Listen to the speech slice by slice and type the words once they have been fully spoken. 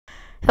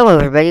Hello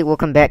everybody,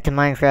 welcome back to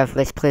Minecraft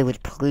Let's Play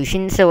with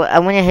Pollution. So I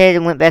went ahead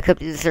and went back up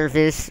to the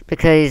surface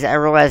because I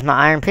realized my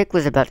iron pick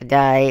was about to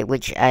die,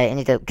 which I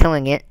ended up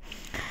killing it.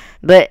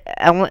 But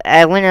I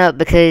went up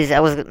because I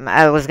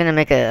was gonna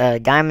make a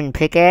diamond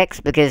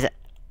pickaxe because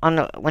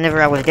whenever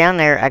I was down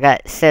there I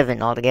got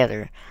 7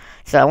 altogether.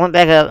 So I went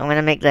back up, I'm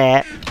gonna make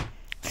that.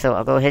 So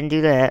I'll go ahead and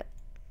do that.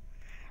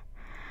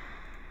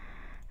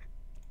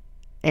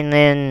 And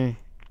then,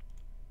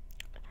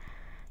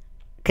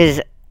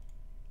 because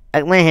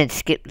I went ahead and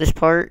skipped this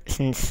part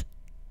since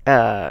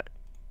the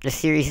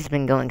series has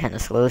been going kind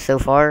of slow so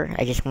far.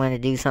 I just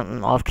wanted to do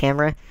something off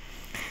camera.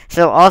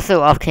 So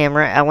also off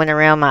camera, I went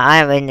around my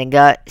island and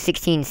got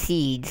 16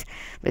 seeds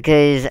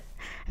because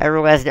I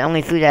realized the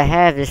only food I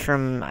have is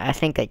from, I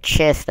think, a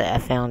chest that I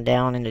found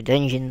down in the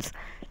dungeons,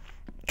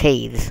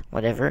 caves,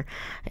 whatever.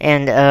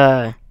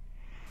 And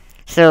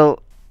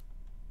so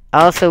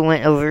I also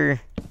went over,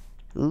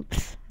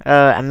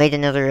 I made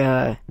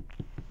another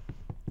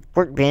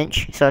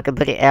workbench so I could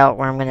put it out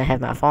where I'm going to have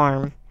my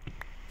farm.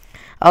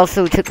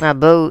 Also took my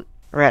boat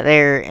right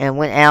there and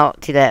went out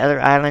to that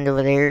other island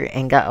over there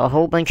and got a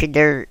whole bunch of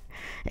dirt,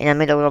 and I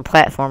made a little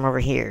platform over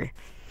here.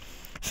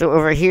 So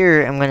over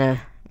here I'm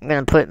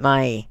gonna put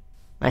my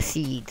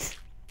seeds.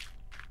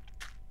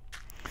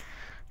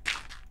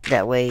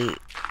 That way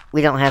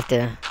we don't have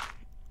to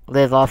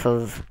live off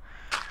of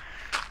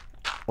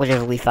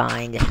whatever we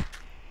find.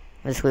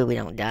 This way we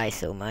don't die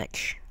so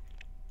much.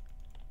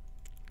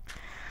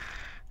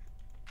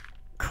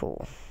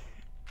 Cool.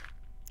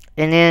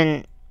 And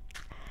then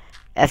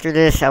after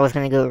this, I was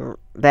gonna go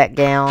back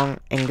down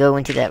and go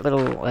into that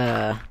little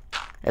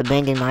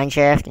abandoned mine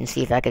shaft and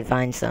see if I could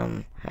find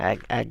some.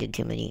 I did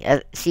too many.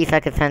 See if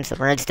I could find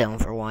some redstone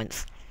for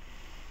once,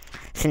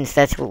 since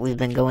that's what we've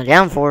been going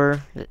down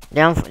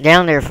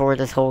there for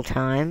this whole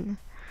time.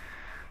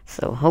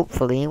 So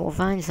hopefully we'll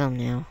find some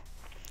now.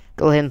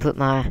 Go ahead and put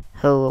my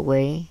hoe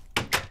away.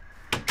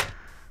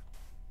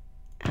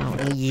 I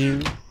don't need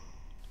you.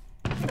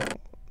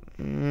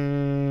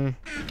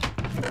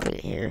 Put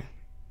it here.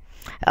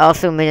 I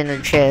also made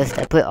another chest.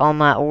 I put all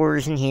my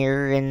ores in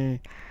here and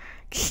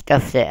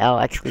stuff that I'll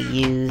actually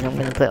use. I'm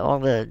going to put all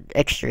the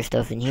extra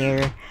stuff in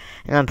here.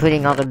 And I'm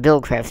putting all the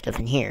Buildcraft stuff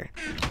in here.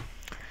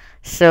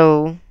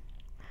 So,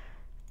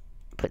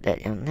 put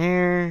that down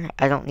there.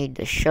 I don't need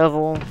the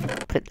shovel.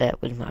 Put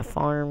that with my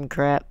farm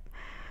crap.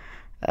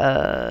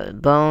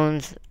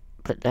 Bones.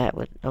 Put that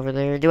over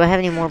there. Do I have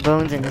any more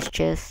bones in this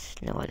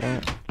chest? No, I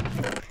don't.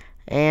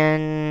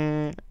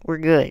 And we're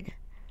good.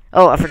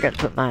 Oh, I forgot to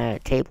put my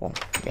table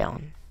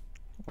down.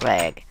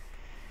 Lag.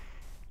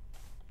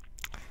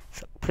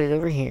 So put it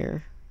over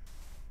here.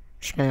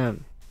 Just gonna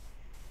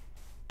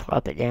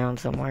plop it down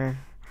somewhere.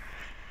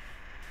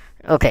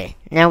 Okay,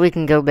 now we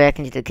can go back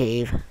into the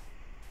cave.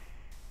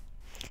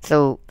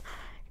 So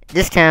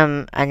this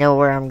time I know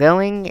where I'm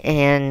going,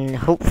 and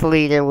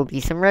hopefully there will be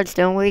some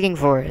redstone waiting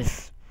for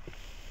us.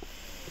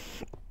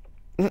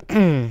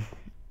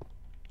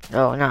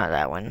 Oh, not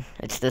that one.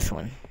 It's this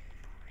one.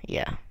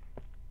 Yeah.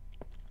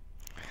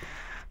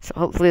 So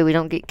hopefully we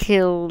don't get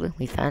killed.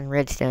 We find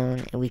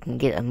redstone and we can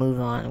get a move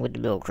on with the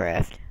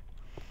Buildcraft.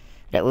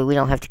 That way we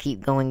don't have to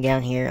keep going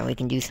down here, and we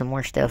can do some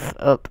more stuff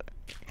up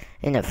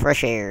in the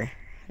fresh air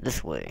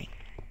this way.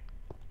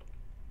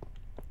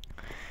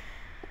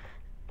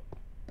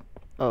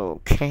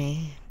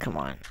 Okay, come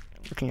on.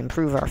 We can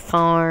improve our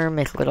farm,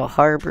 make a little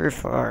harbor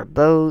for our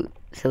boat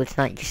so it's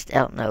not just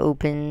out in the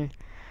open.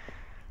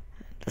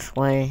 This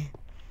way.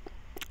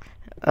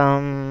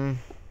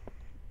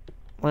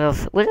 What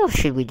else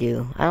should we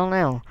do? I don't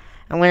know.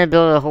 I'm gonna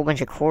build a whole bunch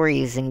of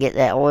quarries and get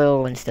that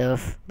oil and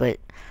stuff, but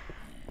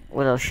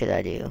what else should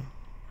I do?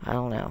 I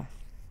don't know.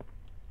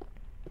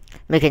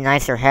 Make a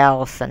nicer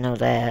house, I know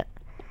that.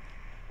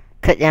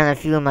 Cut down a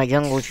few of my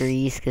jungle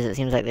trees, because it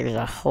seems like there's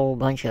a whole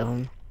bunch of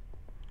them.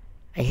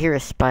 I hear a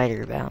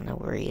spider, but I don't know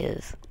where he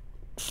is.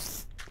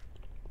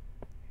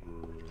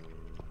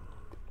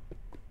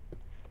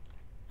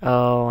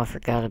 Oh, I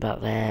forgot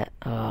about that.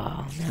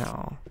 Oh,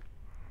 no.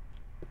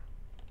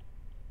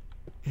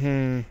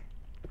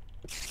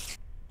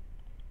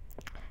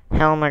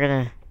 How am I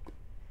gonna...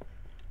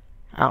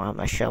 I don't have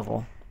my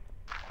shovel.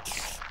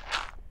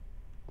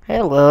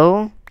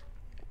 Hello?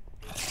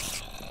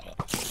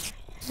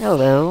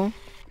 Hello?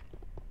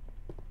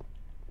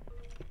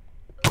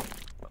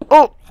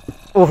 Oh!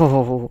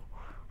 Oh!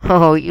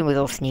 Oh, you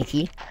little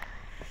sneaky.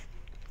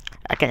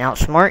 I can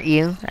outsmart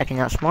you. I can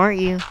outsmart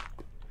you.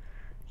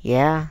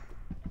 Yeah.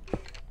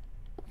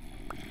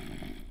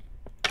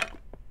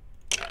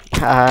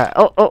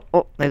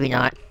 Oh, maybe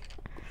not.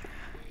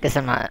 Guess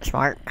I'm not that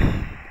smart.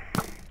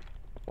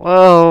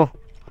 Whoa.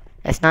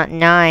 That's not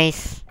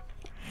nice.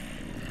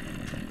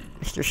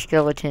 Mr.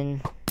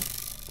 Skeleton.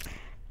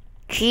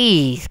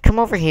 Jeez, come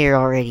over here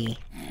already.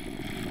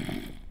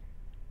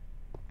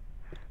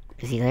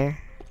 Is he there?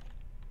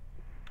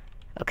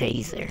 Okay,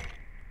 he's there.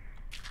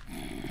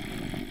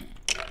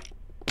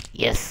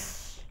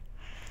 Yes.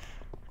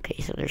 Okay,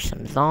 so there's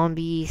some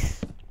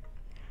zombies.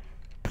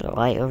 Put a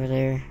light over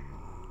there.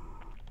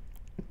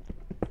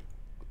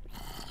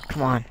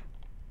 Come on.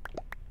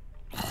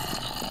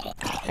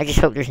 I just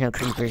hope there's no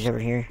creepers over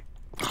here.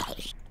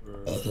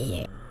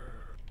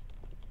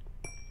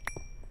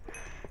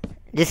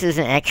 This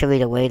isn't actually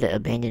the way the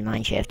abandoned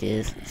mineshaft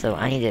is, so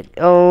I need to...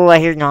 Oh, I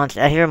hear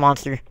a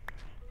monster.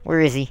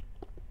 Where is he?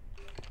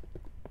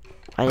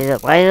 Light it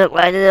up, light it up,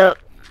 light it up!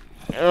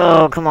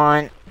 Oh, come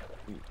on.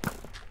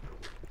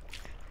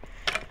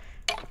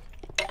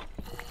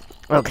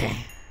 Okay.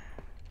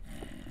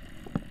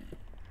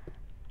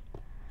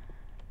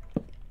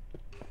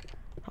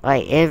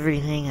 Light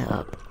everything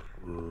up.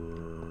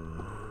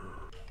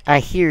 I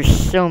hear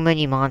so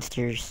many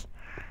monsters.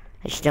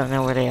 I just don't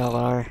know where they all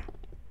are.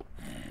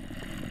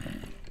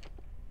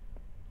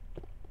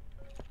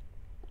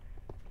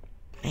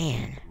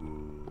 Man.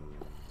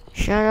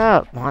 Shut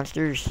up,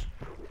 monsters.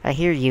 I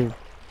hear you.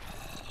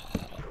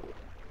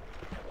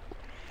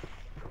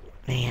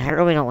 Man, I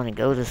really don't want to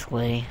go this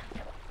way.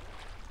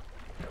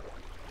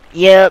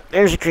 Yep,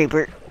 there's a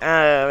creeper.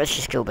 Let's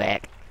just go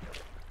back.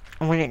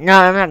 No,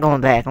 I'm not going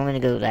back. I'm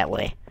gonna go that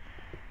way.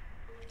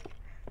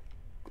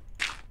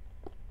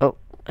 Oh,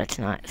 that's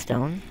not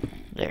stone.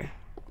 There.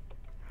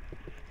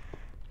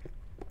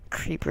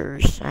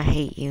 Creepers, I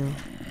hate you.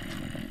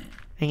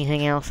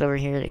 Anything else over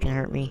here that can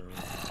hurt me?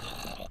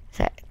 Is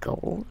that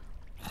gold?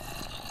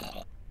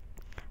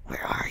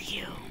 Where are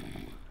you?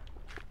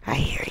 I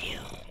hear you.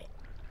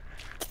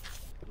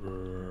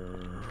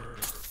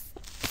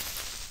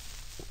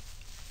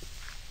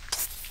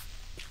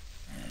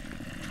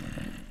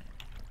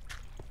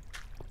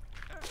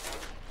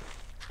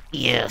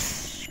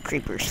 Yes,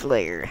 Creeper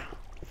Slayer.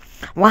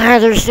 Why are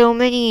there so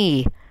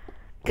many?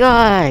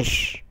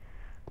 Gosh.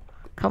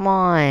 Come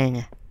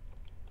on.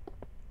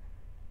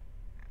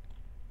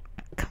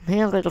 Come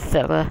here, little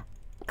fella.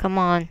 Come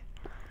on.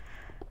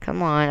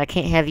 Come on, I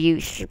can't have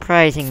you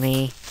surprising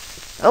me.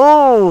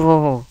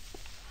 Oh!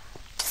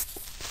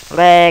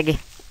 Lag.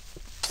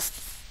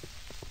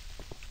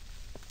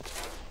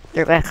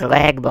 They're like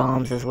lag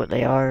bombs is what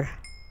they are.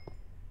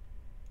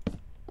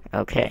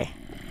 Okay.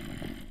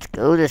 Let's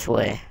go this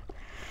way.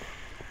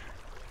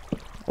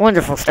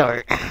 Wonderful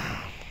start.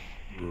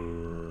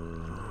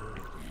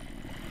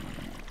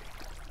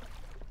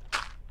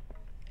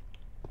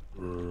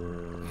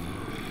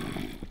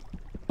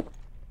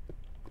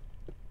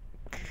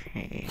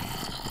 Okay.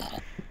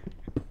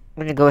 I'm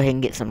gonna go ahead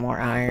and get some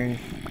more iron,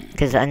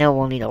 because I know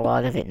we'll need a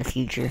lot of it in the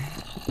future.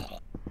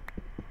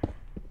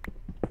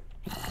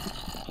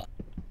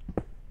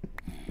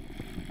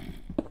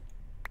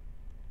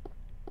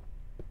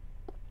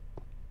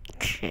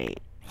 Okay.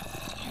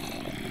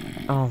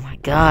 Oh my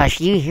gosh,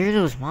 do you hear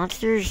those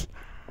monsters?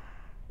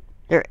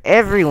 They're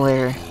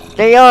everywhere.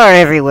 They are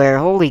everywhere.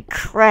 Holy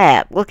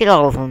crap. Look at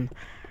all of them.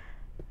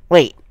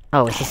 Wait.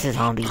 Oh, it's just a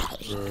zombie.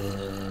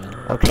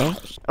 Okay.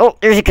 Oh,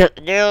 there's a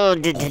no.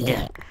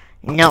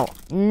 No.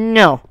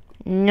 No.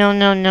 No,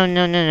 no, no,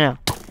 no, no, no.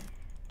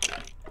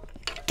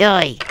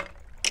 Die.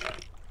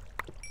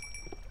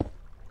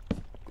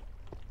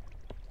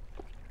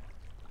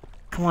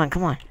 Come on,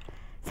 come on.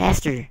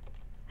 Faster.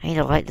 I need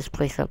to light this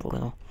place up a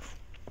little.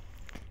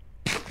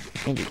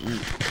 I need to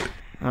eat.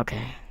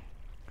 Okay.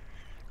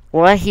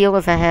 Will I heal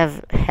if I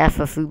have half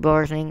a food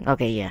bar thing?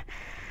 Okay, yeah.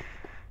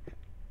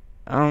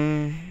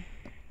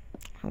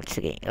 Let's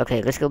see.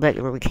 Okay, let's go back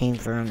to where we came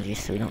from,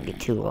 just so we don't get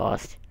too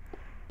lost.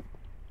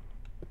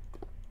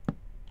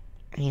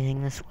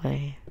 Anything this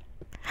way?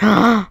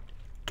 Do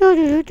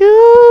do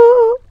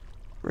do.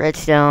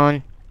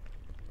 Redstone.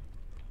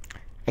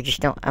 I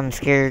just don't. I'm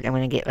scared. I'm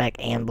gonna get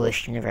like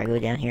ambushed whenever I go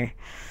down here.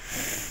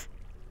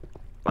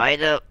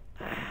 Light up.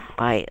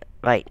 Light.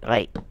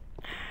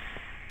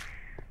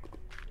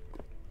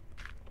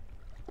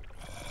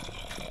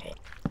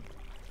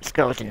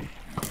 Skeleton.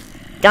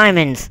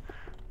 Diamonds.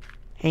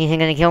 Anything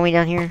gonna kill me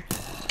down here?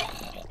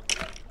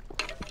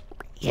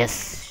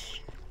 Yes.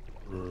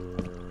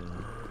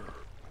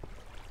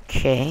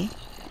 Okay.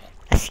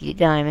 I see a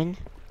diamond.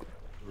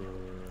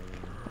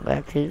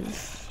 Back to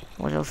this.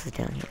 What else is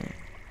down here?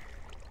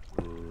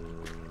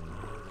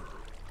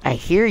 I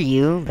hear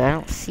you, but I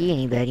don't see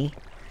anybody.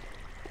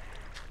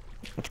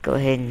 Let's go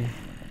ahead and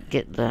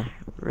get the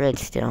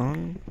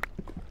redstone.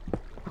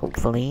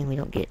 Hopefully we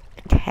don't get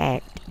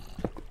attacked.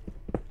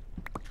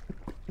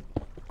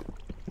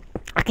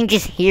 I can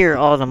just hear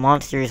all the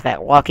monsters like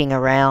walking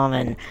around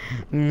and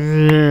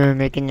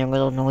making their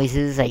little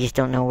noises. I just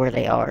don't know where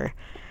they are.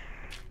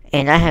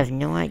 And I have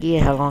no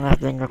idea how long I've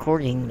been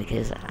recording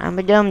because I'm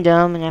a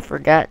dum-dum and I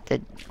forgot to...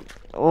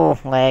 Oh,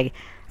 lag.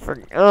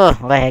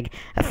 Lag.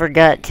 I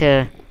forgot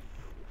to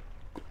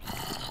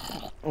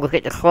look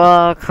at the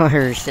clock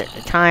or set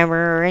the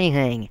timer or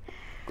anything.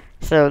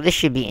 So this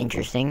should be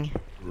interesting.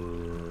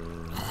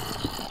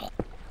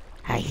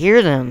 I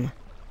hear them.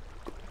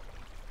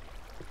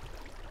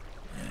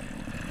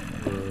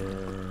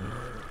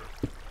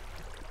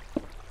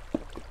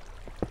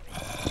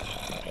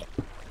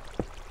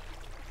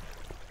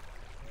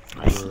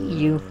 I see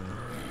you.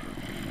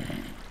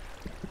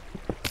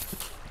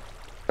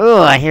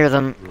 Oh, I hear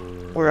them.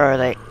 Where are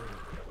they?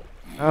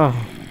 Oh,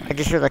 I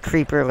just heard a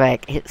creeper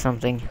like hit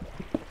something.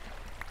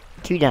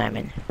 2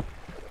 diamond.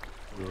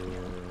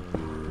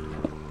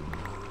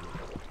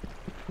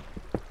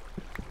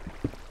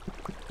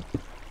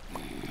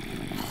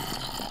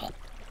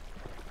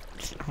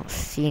 I don't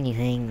see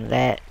anything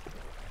that...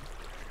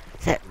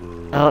 Is that...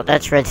 Oh,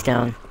 that's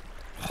redstone.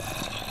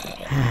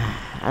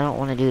 I don't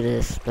want to do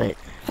this, but...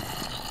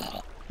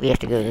 We have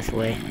to go this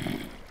way.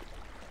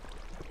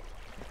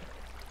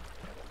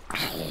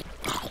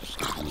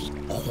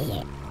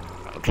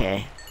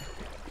 Okay.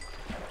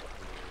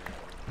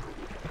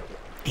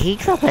 Did he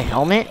drop a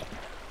helmet?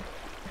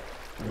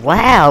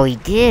 Wow, he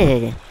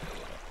did.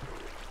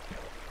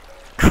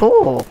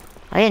 Cool.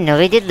 I didn't know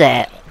they did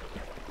that.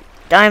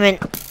 Diamond.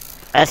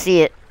 I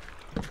see it.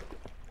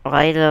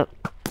 Light up.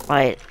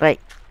 Light.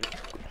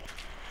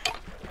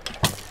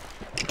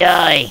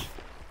 Die.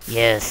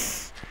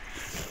 Yes.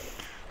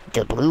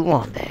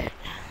 DaBlueWombat.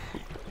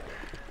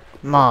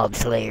 Mob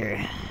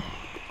Slayer.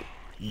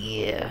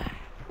 Yeah.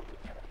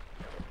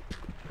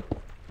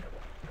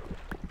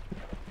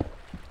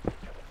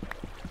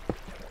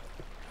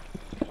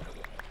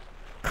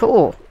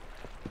 Cool.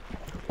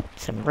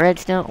 Some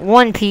redstone.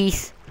 One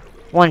piece.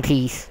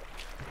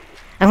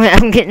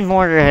 I'm getting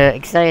more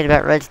excited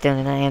about redstone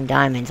than I am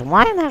diamonds.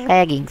 Why am I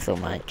lagging so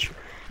much?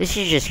 This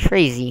is just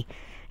crazy.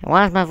 And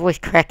why is my voice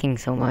cracking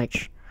so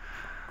much?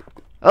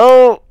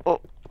 Oh!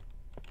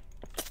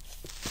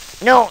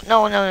 No.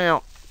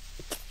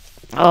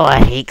 Oh,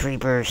 I hate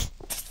creepers.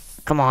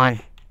 Come on.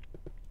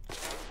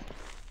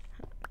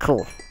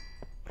 Cool.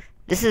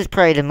 This is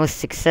probably the most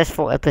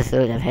successful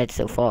episode I've had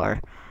so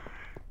far.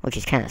 Which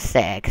is kind of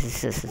sad,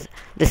 because this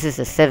is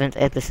the 7th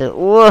episode.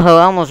 Whoa,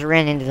 I almost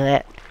ran into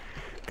that.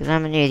 Because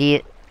I'm an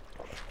idiot.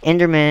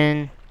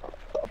 Enderman.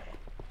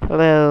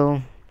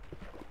 Hello.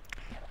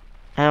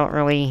 I don't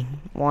really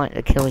want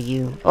to kill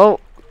you. Oh!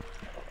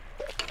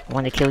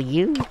 Want to kill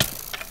you?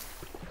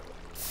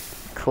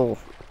 Cool.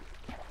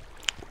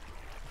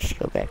 Just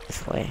go back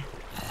this way.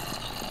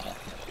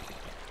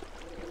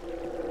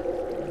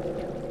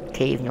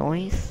 Cave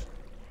noise?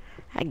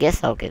 I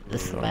guess I'll get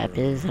this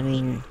lapis. I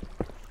mean,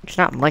 there's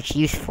not much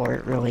use for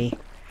it, really.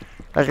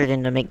 Other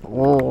than to make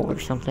wool or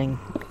something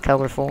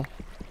colorful.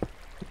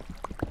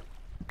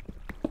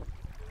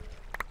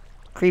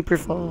 Creeper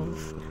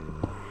falls.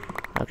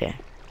 Okay.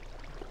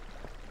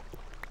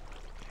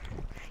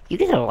 You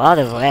get a lot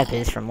of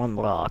lapis from 1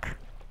 block.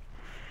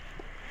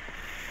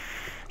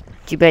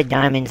 Too bad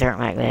diamonds aren't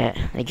like that.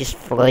 They just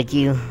flood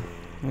you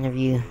whenever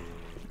you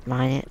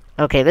mine it.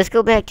 Okay, let's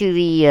go back to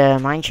the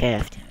mine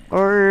shaft.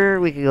 Or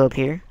we could go up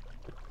here.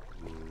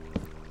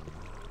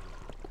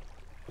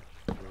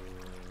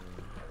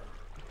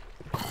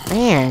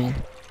 Man.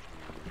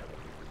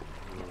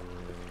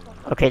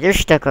 Okay, they're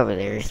stuck over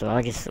there, so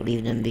I'll just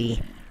leave them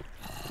be.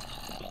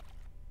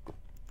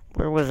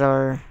 Where was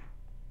our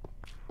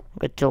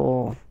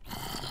little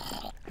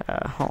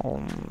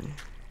home?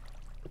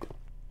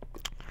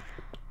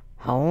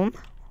 Home?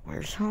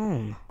 Where's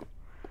home?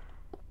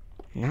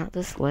 Not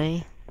this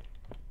way.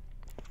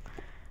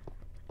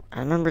 I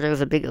remember there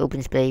was a big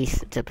open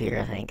space. It's up here,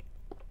 I think.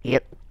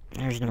 Yep.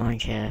 There's the mine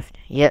shaft.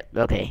 Yep,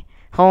 okay.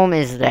 Home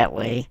is that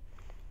way.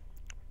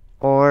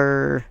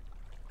 Or...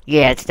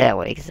 yeah, it's that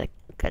way, because I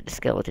got the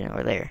skeleton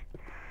over there.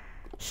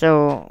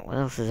 So, what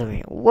else is over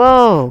here?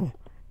 Whoa!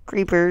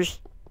 Creepers.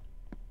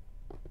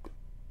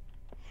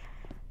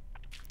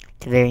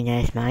 It's a very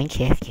nice mine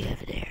shaft you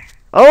have there.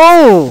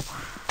 Oh!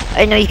 I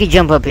didn't know you could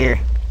jump up here.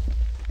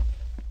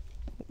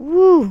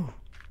 Woo!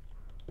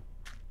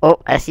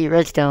 Oh, I see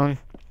redstone.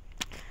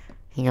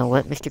 You know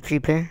what, Mr.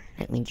 Creeper?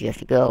 That means you have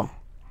to go.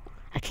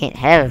 I can't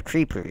have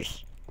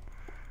creepers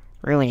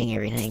ruining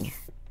everything.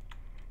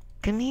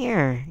 Come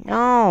here.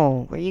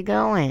 No! Where you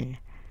going?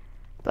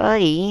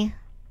 Buddy?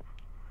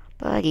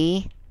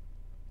 Buddy?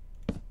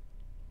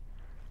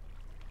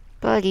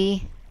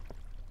 Buddy?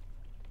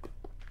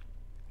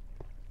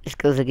 This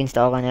goes against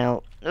all I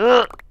know.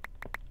 Ugh!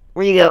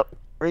 Where you go?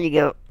 Where you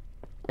go?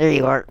 There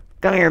you are.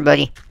 Come here,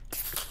 buddy.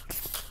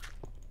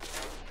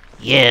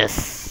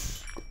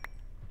 Yes.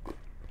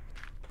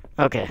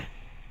 Okay.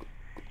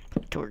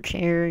 Torch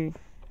here.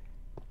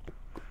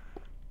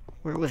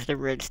 Where was the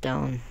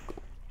redstone?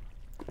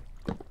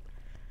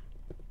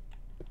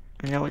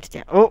 I know it's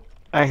down. Oh!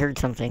 I heard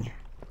something.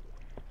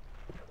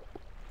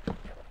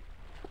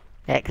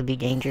 That could be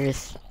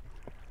dangerous.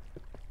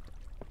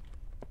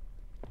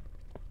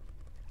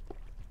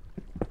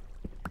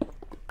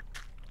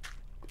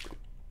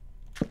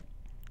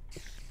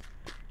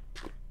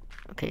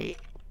 Okay.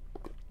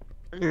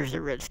 There's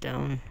the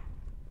redstone.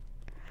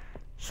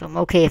 So I'm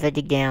okay if I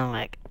dig down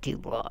like 2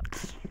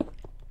 blocks.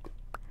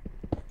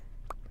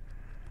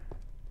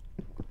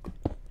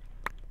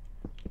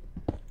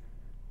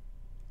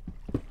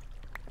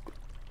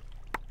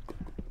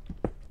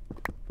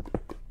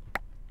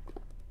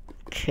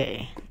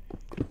 Okay.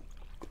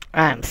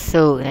 I'm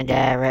so gonna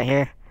die right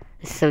here.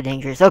 It's so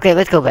dangerous. Okay,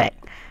 let's go back.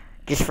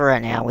 Just for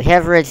right now. We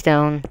have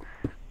redstone.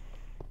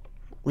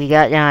 We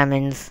got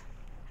diamonds.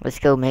 Let's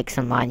go make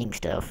some mining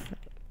stuff.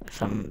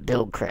 Some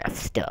Buildcraft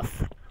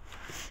stuff.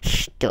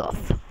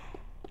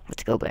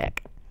 Let's go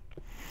back.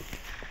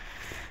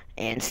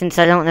 And since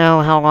I don't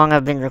know how long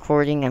I've been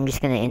recording, I'm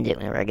just gonna end it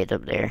whenever I get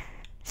up there.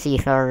 See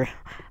if our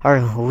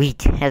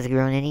wheat has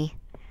grown any.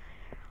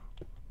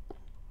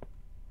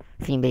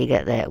 If anybody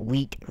got that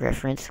wheat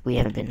reference, we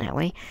haven't been that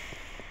way.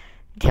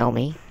 Tell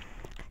me.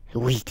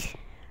 Wheat.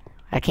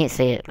 I can't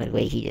say it the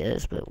way he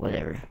does, but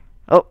whatever.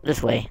 Oh,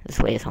 this way. This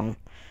way is home.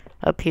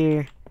 Up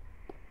here.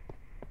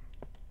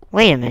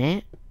 Wait a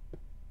minute.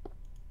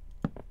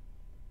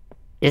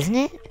 Isn't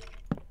it?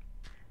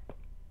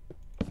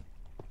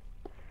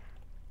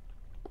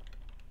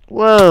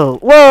 Whoa.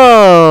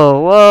 Whoa.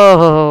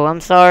 Whoa.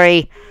 I'm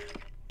sorry.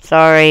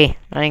 Sorry.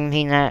 I didn't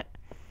mean that.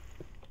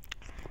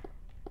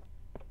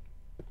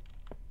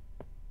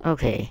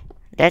 Okay.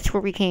 That's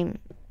where we came.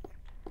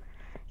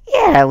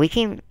 Yeah, we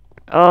came.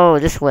 Oh,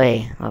 this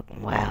way. Oh,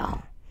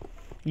 wow.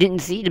 Didn't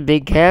see the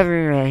big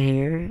cavern right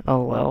here.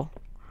 Oh, well.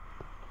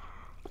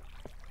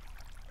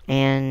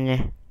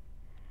 And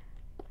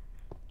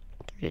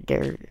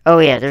there. Oh,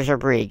 yeah, there's our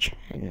bridge.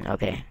 And,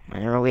 okay, I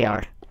know where we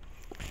are.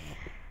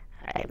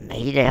 I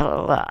made it out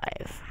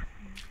alive.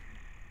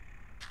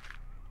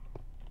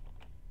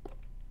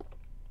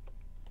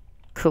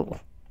 Cool.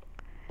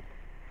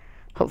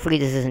 Hopefully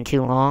this isn't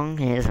too long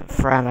and it doesn't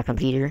fry my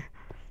computer.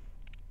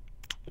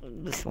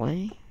 This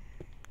way.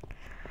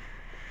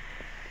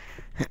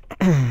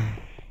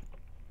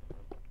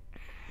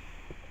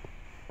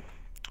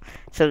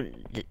 So,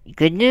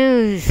 good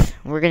news!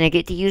 We're gonna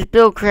get to use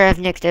Buildcraft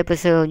next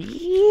episode.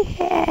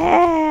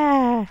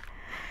 Yeah!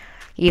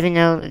 Even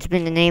though it's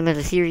been the name of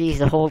the series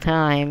the whole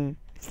time,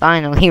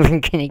 finally we're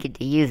gonna get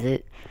to use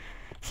it.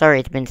 Sorry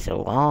it's been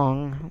so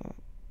long.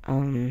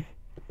 Well,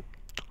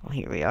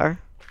 here we are.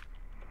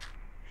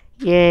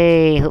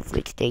 Yay!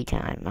 Hopefully it's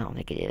daytime. I don't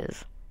think it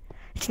is.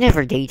 It's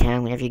never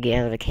daytime whenever you get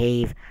out of a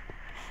cave.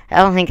 I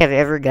don't think I've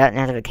ever gotten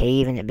out of a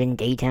cave and it been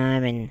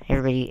daytime and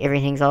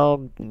everything's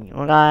all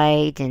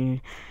light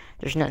and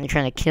there's nothing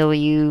trying to kill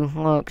you.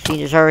 Look, see,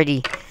 there's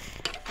already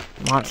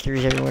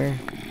monsters everywhere.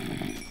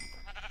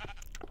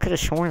 Could have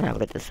sworn I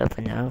lit this up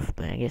enough,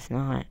 but I guess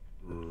not.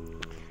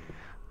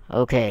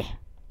 Okay.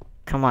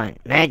 Come on.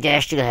 Mad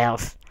dash to the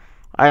house.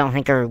 I don't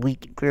think our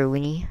wheat grew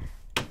any.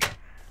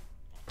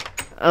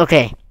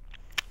 Okay.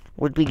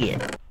 What'd we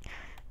get?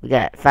 We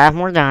got 5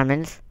 more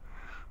diamonds.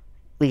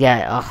 We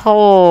got a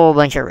whole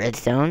bunch of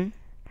redstone.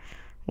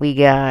 We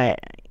got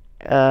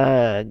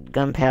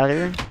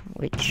gunpowder,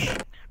 which I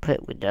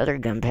put with the other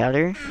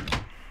gunpowder.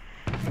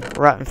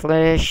 Rotten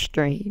flesh,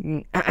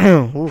 string.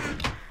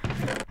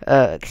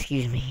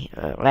 Excuse me.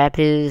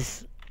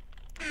 Lapis,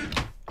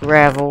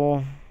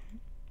 gravel,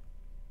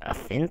 a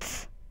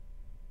fence.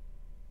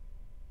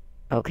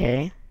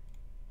 Okay.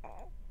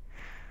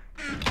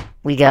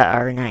 We got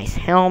our nice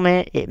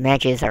helmet. It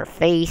matches our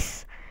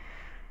face.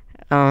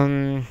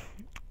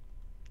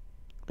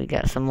 We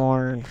got some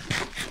more.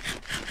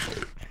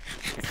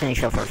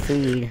 Finish off our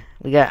food.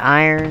 We got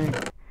iron.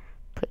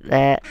 Put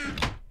that.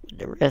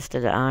 The rest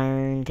of the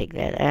iron. Take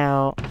that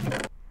out.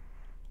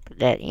 Put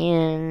that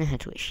in.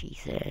 That's what she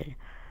said.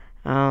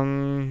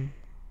 Go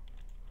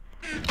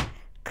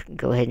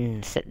ahead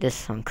and set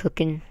this on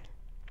cooking.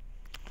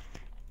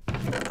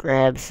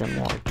 Grab some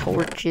more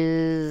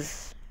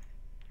torches.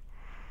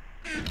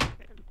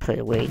 Put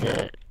away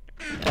the.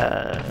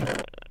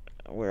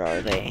 Where are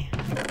they?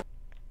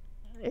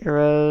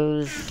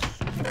 Arrows,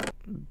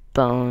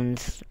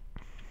 bones,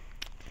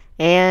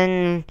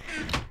 and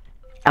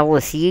I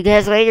will see you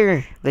guys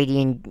later,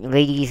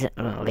 ladies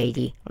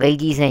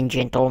and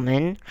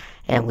gentlemen,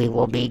 and we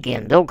will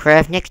begin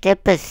Buildcraft next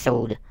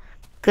episode.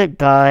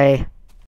 Goodbye.